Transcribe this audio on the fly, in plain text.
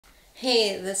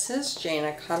Hey, this is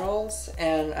Jana Cuddles,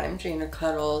 and I'm Jana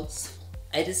Cuddles.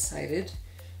 I decided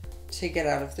to get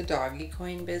out of the doggy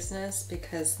coin business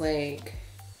because, like,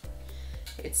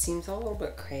 it seems a little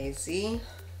bit crazy.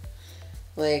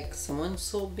 Like, someone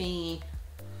sold me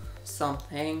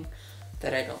something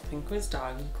that I don't think was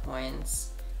doggy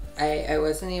coins. I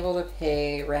wasn't able to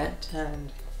pay rent,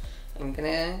 and I'm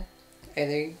gonna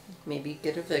either maybe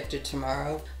get evicted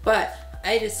tomorrow, but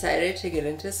I decided to get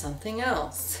into something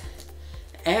else.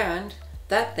 And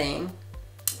that thing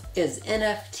is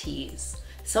NFTs.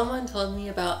 Someone told me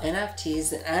about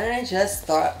NFTs and I just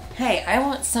thought, hey, I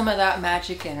want some of that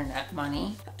magic internet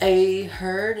money. I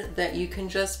heard that you can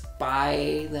just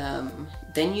buy them,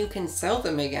 then you can sell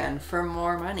them again for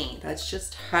more money. That's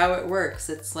just how it works.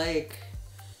 It's like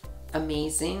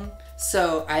amazing.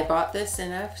 So I bought this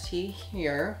NFT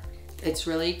here. It's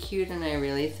really cute and I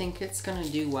really think it's gonna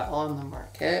do well on the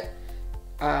market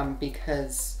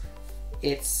because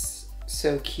it's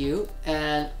so cute,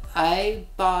 and I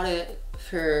bought it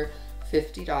for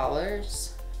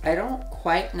 $50. I don't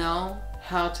quite know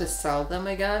how to sell them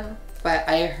again, but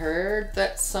I heard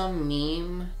that some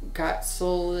meme got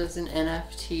sold as an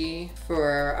NFT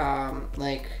for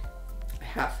like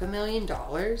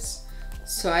 $500,000.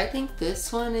 So I think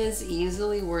this one is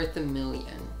easily worth $1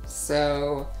 million.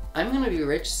 So I'm gonna be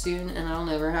rich soon and I'll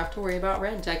never have to worry about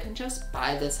rent. I can just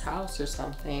buy this house or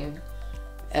something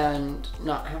and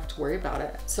not have to worry about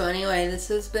it. So anyway, this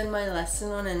has been my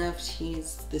lesson on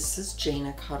NFTs. This is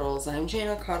Jana Cuddles. I'm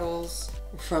Jana Cuddles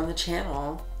from the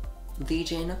channel, The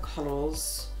Jana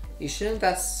Cuddles. You should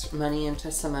invest money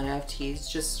into some NFTs.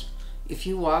 Just if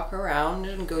you walk around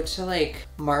and go to like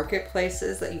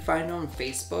marketplaces that you find on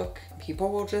Facebook,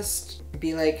 people will just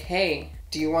be like, hey,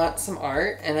 do you want some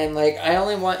art? And I'm like, I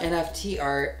only want NFT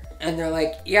art. And they're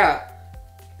like, yeah,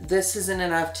 this is an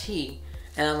NFT.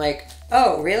 And I'm like,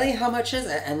 oh, really? How much is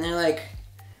it? And they're like,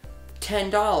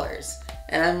 $10.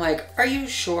 And I'm like, are you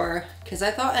sure? Because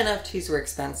I thought NFTs were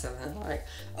expensive. And they're like,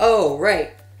 oh,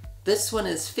 right. This one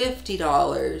is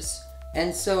 $50.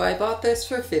 And so I bought this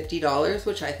for $50,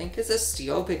 which I think is a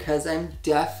steal because I'm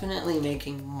definitely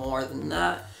making more than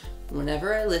that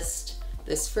whenever I list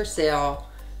this for sale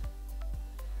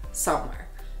somewhere.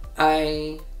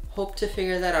 I hope to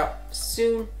figure that out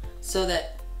soon so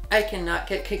that I cannot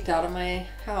get kicked out of my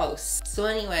house. So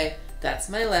anyway, that's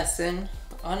my lesson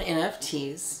on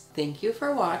NFTs. Thank you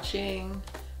for watching.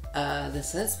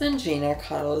 This has been Jana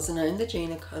Cuddles, and I'm the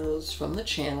Jana Cuddles from the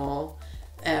channel.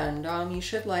 And you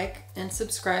should like and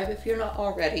subscribe if you're not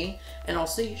already. And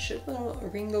also you should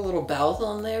ring the little bell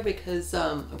on there because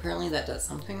apparently that does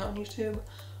something on YouTube.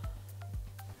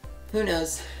 Who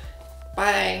knows?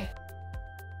 Bye.